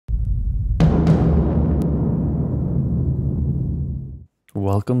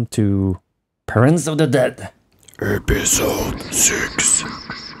Welcome to Parens of the Dead. Episode 6.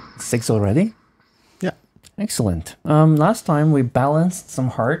 6 already? Yeah. Excellent. Last time we balanced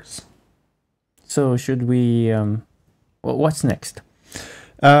some hearts. So should we... what's next?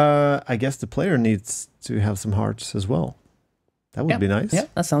 I guess the player needs to have some hearts as well. That would be nice. Yeah,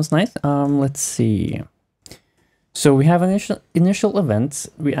 that sounds nice. Let's see. So we have initial events.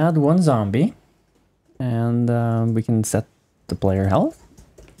 We add one zombie. And we can set the player health.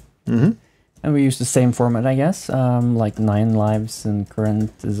 Mm-hmm. And we use the same format, I guess. Like 9 lives and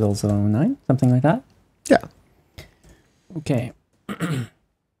current is also 9. Something like that. Yeah. Okay.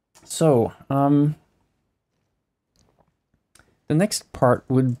 So, the next part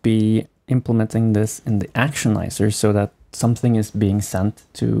would be implementing this in the actionizer so that something is being sent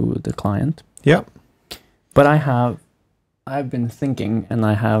to the client. Yeah. But I've been thinking and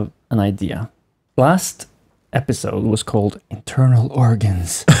I have an idea. Last episode was called Internal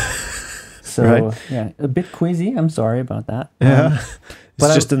Organs. So, right. Yeah, a bit quizzy. I'm sorry about that. Yeah. But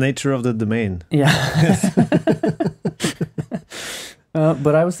it's just the nature of the domain. Yeah.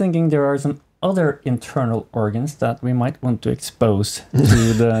 But I was thinking there are some other internal organs that we might want to expose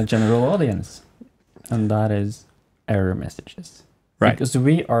to the general audience. And that is error messages. Right. Because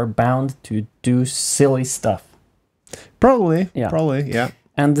we are bound to do silly stuff. Probably. Yeah. Probably, yeah.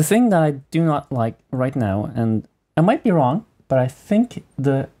 And the thing that I do not like right now, and I might be wrong, but I think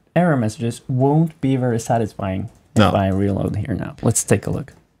the error messages won't be very satisfying if I reload here now. Let's take a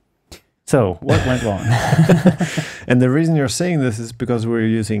look. So, what went wrong? And the reason you're saying this is because we're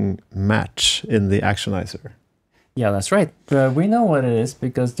using match in the actionizer. Yeah, that's right. We know what it is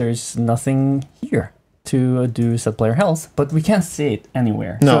because there's nothing here to do set player health, but we can't see it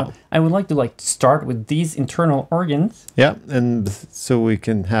anywhere. No. So I would like to start with these internal organs. Yeah, and so we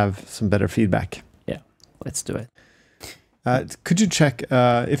can have some better feedback. Yeah, let's do it. Could you check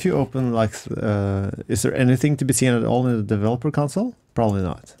if you open is there anything to be seen at all in the developer console? Probably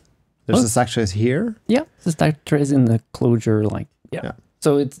not. There's a stack trace here. Yeah, the stack trace in the Clojure, yeah.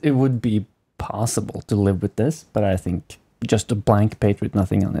 So it would be possible to live with this, but I think just a blank page with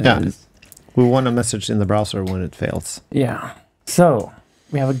nothing on it is... We want a message in the browser when it fails. Yeah. So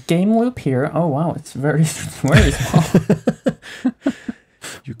we have a game loop here. Oh wow, it's very very small.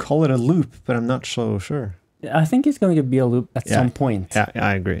 You call it a loop, but I'm not so sure. I think it's going to be a loop at some point. Yeah,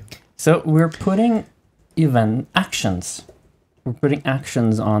 I agree. So we're putting event actions. We're putting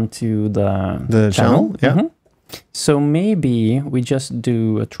actions onto the channel. Yeah. Mm-hmm. So maybe we just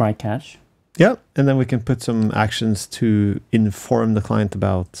do a try catch. Yeah, and then we can put some actions to inform the client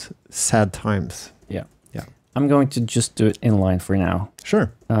about sad times. Yeah. Yeah. I'm going to just do it inline for now.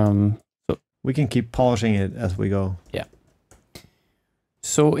 Sure. So we can keep polishing it as we go. Yeah.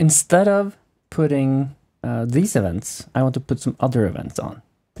 So instead of putting these events, I want to put some other events on.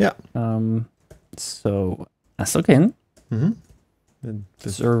 Yeah. So as login,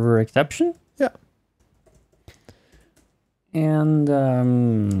 server exception. Yeah. And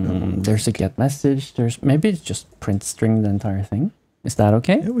there's a get message. Maybe it's just print string the entire thing. Is that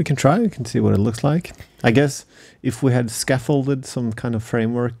okay? Yeah, we can try. We can see what it looks like. I guess if we had scaffolded some kind of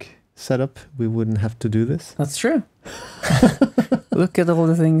framework setup, we wouldn't have to do this. That's true. Look at all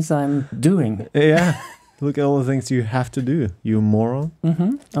the things I'm doing. Yeah. Look at all the things you have to do, you moron.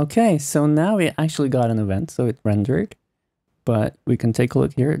 Okay, so now we actually got an event, so it rendered. But we can take a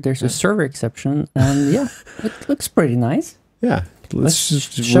look here. There's a server exception, and yeah, it looks pretty nice. Yeah, we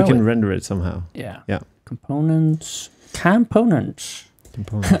can render it somehow. Yeah. Yeah. Components. I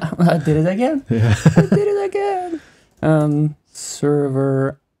did it again. Yeah. I did it again.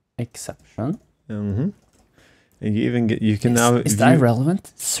 Server exception. And you even you can Is that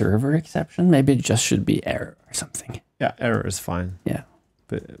relevant? Server exception? Maybe it just should be error or something. Yeah, error is fine. Yeah.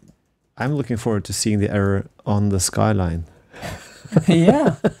 But I'm looking forward to seeing the error on the skyline.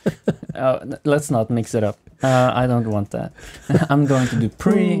 Yeah. Let's not mix it up. I don't want that. I'm going to do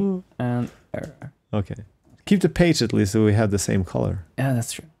pre and error. Okay. Keep the page at least so we have the same color. Yeah,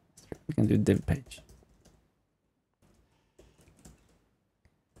 that's true. We can do div page.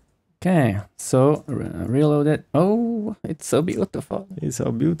 Okay, so reload it. Oh, it's so beautiful. It's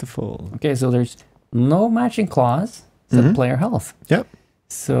so beautiful. Okay, so there's no matching clause. Set player health. Yep.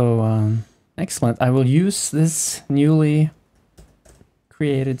 So, excellent. I will use this newly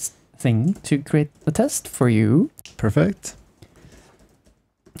created thing to create a test for you. Perfect.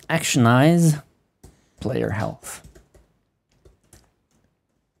 Actionize player health.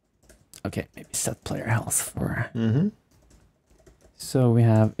 Okay, maybe set player health for... So we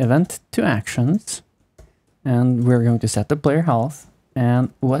have event to actions, and we're going to set the player health.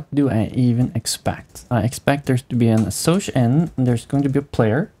 And what do I even expect? I expect there's to be an associate and there's going to be a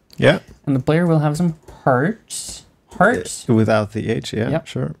player. Yeah. And the player will have some hearts. Hearts? Without the H, yeah, Yep.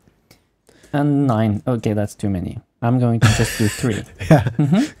 sure. And 9. Okay, that's too many. I'm going to just do 3. Yeah,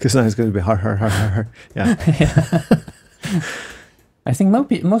 because now it's going to be hard. Yeah. Yeah. I think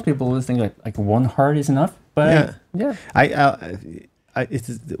most people will think like 1 heart is enough, but yeah. It's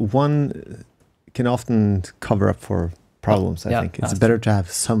one can often cover up for problems. I think it's better to have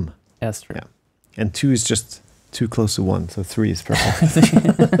some. That's true. Yeah, and 2 is just too close to 1, so 3 is perfect.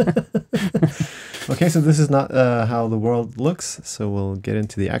 Okay, so this is not how the world looks. So we'll get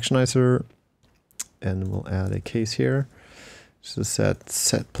into the actionizer, and we'll add a case here. So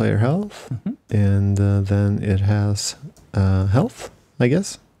set player health, and then it has health, I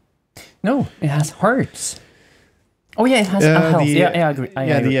guess. No, it has hearts. Oh yeah, it has health. I agree.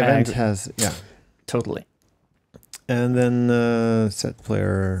 The event has totally. And then set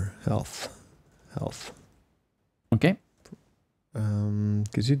player health. Okay.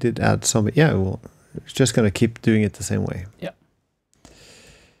 Because you did add some. Yeah, well, it's just gonna keep doing it the same way. Yeah.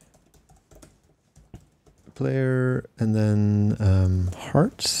 Player and then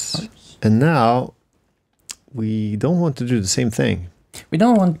hearts. And now we don't want to do the same thing. We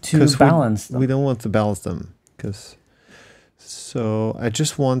don't want to balance them. We don't want to balance them so I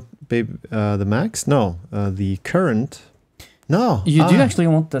just want the max. No, the current. No, you do actually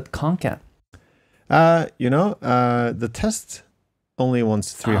want that concat. The test only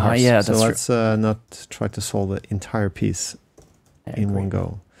wants 3 hearts. Yeah, so that's let's not try to solve the entire piece in one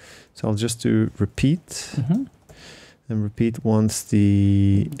go. So I'll just do repeat, and repeat once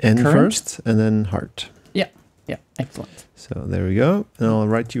the N first, and then heart. Yeah, excellent. So there we go, and I'll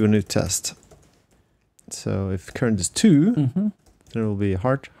write you a new test. So if current is 2, there will be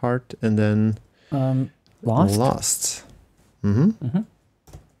heart, and then lost.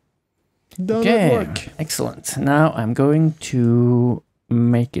 Okay, work. Excellent. Now I'm going to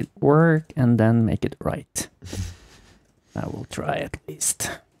make it work and then make it right. I will try at least.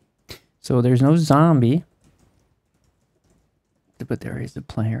 So there's no zombie. But there is a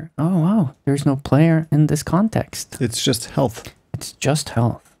player. Oh, wow. There's no player in this context. It's just health. It's just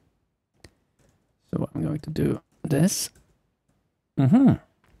health. So I'm going to do this.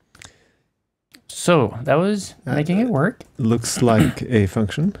 So that was making it work. Looks like a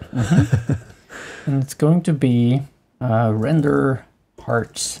function. And it's going to be render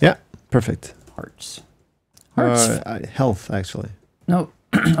hearts. Yeah, perfect. Hearts. Health, actually. No.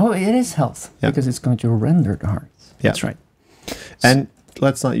 Oh, it is health. Because it's going to render the hearts. Yeah. That's right. And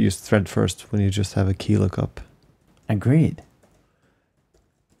let's not use thread first when you just have a key lookup. Agreed.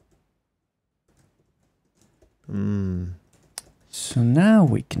 So now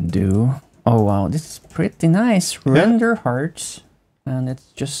we can do... Oh, wow. This is pretty nice. Render hearts. And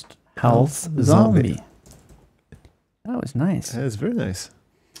it's just health zombie. That was nice. That is very nice.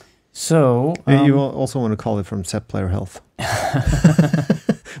 So... you also want to call it from set player health.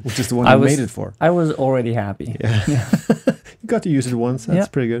 Which is the one you made it for. I was already happy. Yeah. You got to use it once. That's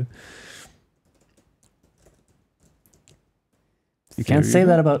pretty good. You can't say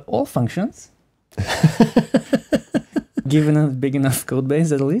that about all functions. Given a big enough code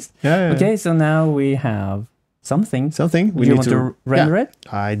base, at least. Yeah. Okay, so now we have something. We need to render it?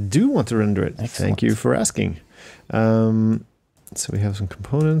 I do want to render it. Excellent. Thank you for asking. So we have some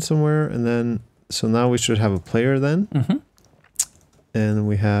components somewhere, and then so now we should have a player then. And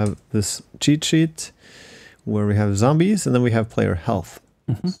we have this cheat sheet where we have zombies, and then we have player health.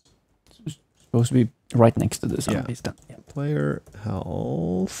 It's supposed to be right next to the zombies. Then. Yeah. Player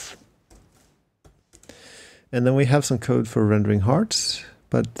health. And then we have some code for rendering hearts,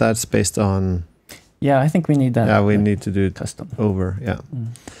 but that's based on... Yeah, I think we need that. Yeah, we need to do it custom. Over, yeah.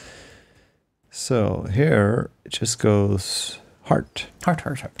 So here it just goes heart.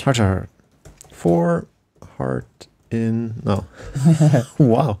 Heart. 4 heart in... No.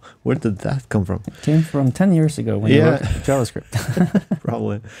 Wow, where did that come from? It came from 10 years ago when you wrote JavaScript.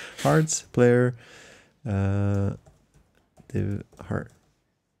 Probably. Hearts, player, div heart.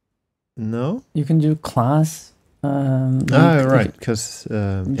 No? You can do class. Right, because...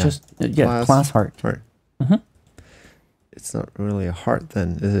 class heart. It's not really a heart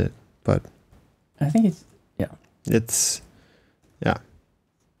then, is it? But... I think it's... Yeah. It's... Yeah.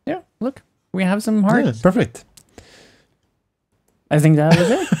 Yeah, look. We have some hearts. Yeah, perfect. I think that was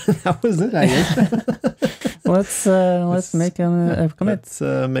it. That was it, I guess. Let's make a commit. Let's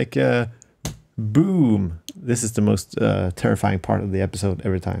make a boom. This is the most terrifying part of the episode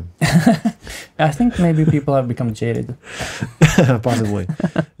every time. I think maybe people have become jaded. Possibly.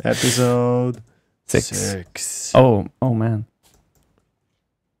 Episode 6. Oh man.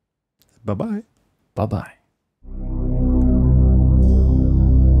 Bye-bye. Bye-bye.